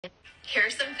Here are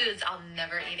some foods I'll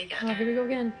never eat again. Oh, here we go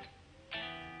again.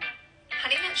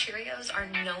 Honey Nut Cheerios are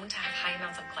known to have high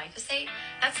amounts of glyphosate.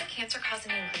 That's a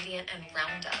cancer-causing ingredient in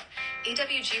Roundup.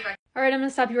 All right, I'm going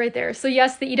to stop you right there. So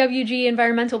yes, the EWG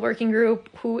Environmental Working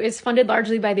Group, who is funded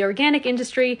largely by the organic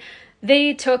industry,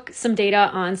 they took some data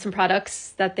on some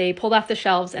products that they pulled off the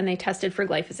shelves and they tested for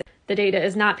glyphosate. The data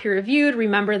is not peer-reviewed.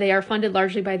 Remember, they are funded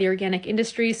largely by the organic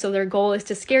industry, so their goal is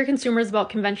to scare consumers about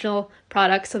conventional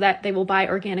products so that they will buy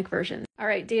organic versions. All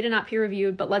right, data not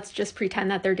peer-reviewed, but let's just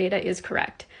pretend that their data is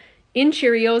correct. In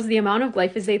Cheerios, the amount of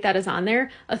glyphosate that is on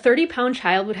there, a 30-pound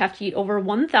child would have to eat over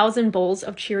 1,000 bowls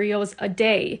of Cheerios a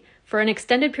day for an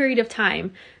extended period of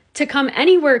time to come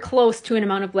anywhere close to an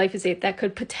amount of glyphosate that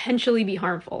could potentially be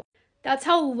harmful. That's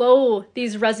how low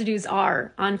these residues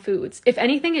are on foods. If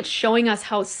anything, it's showing us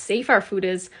how safe our food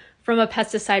is from a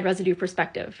pesticide residue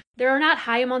perspective. There are not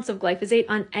high amounts of glyphosate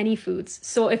on any foods,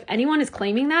 so if anyone is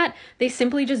claiming that, they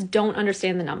simply just don't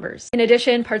understand the numbers. In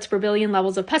addition, parts per billion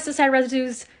levels of pesticide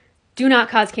residues do not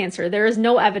cause cancer. There is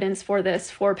no evidence for this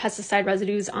for pesticide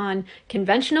residues on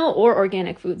conventional or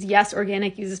organic foods. Yes,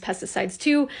 organic uses pesticides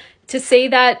too. To say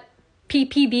that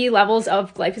ppb levels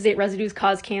of glyphosate residues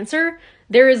cause cancer,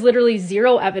 there is literally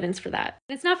zero evidence for that.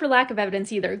 And it's not for lack of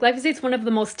evidence either. Glyphosate is one of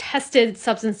the most tested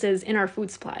substances in our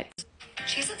food supply.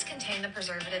 Cheez-Its contain the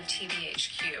preservative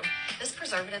TBHQ. This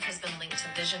preservative has been linked to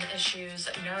vision issues,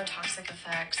 neurotoxic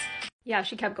effects. Yeah,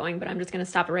 she kept going, but I'm just going to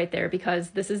stop it right there because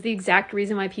this is the exact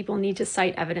reason why people need to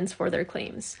cite evidence for their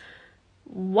claims.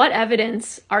 What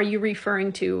evidence are you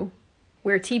referring to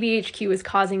where TBHQ is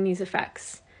causing these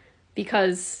effects?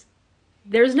 Because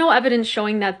there's no evidence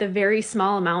showing that the very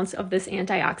small amounts of this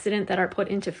antioxidant that are put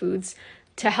into foods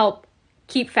to help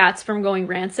keep fats from going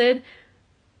rancid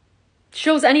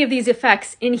shows any of these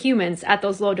effects in humans at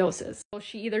those low doses. So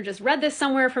she either just read this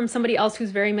somewhere from somebody else who's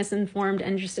very misinformed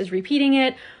and just is repeating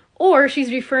it, or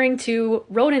she's referring to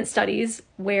rodent studies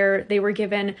where they were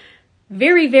given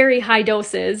very, very high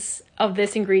doses of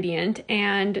this ingredient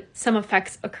and some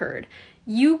effects occurred.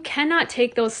 You cannot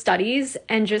take those studies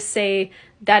and just say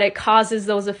that it causes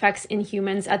those effects in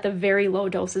humans at the very low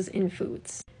doses in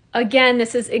foods. Again,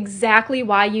 this is exactly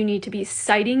why you need to be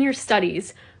citing your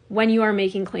studies when you are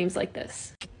making claims like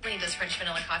this. This French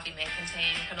vanilla coffee may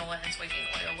contain canola and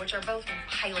soybean oil, which are both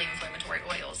highly inflammatory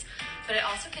oils, but it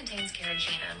also contains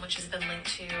carrageenan, which has been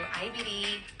linked to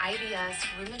IBD, IBS,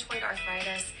 rheumatoid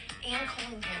arthritis, and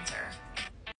colon cancer.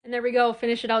 And there we go,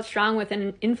 finish it out strong with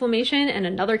an inflammation and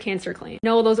another cancer claim.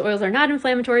 No, those oils are not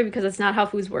inflammatory because that's not how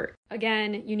foods work.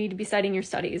 Again, you need to be citing your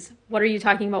studies. What are you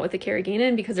talking about with the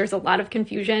carrageenan? Because there's a lot of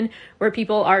confusion where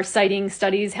people are citing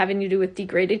studies having to do with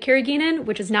degraded carrageenan,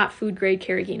 which is not food grade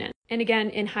carrageenan. And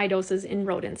again, in high doses in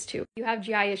rodents too. If you have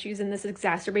GI issues and this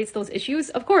exacerbates those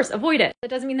issues, of course, avoid it. That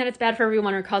doesn't mean that it's bad for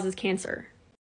everyone or causes cancer.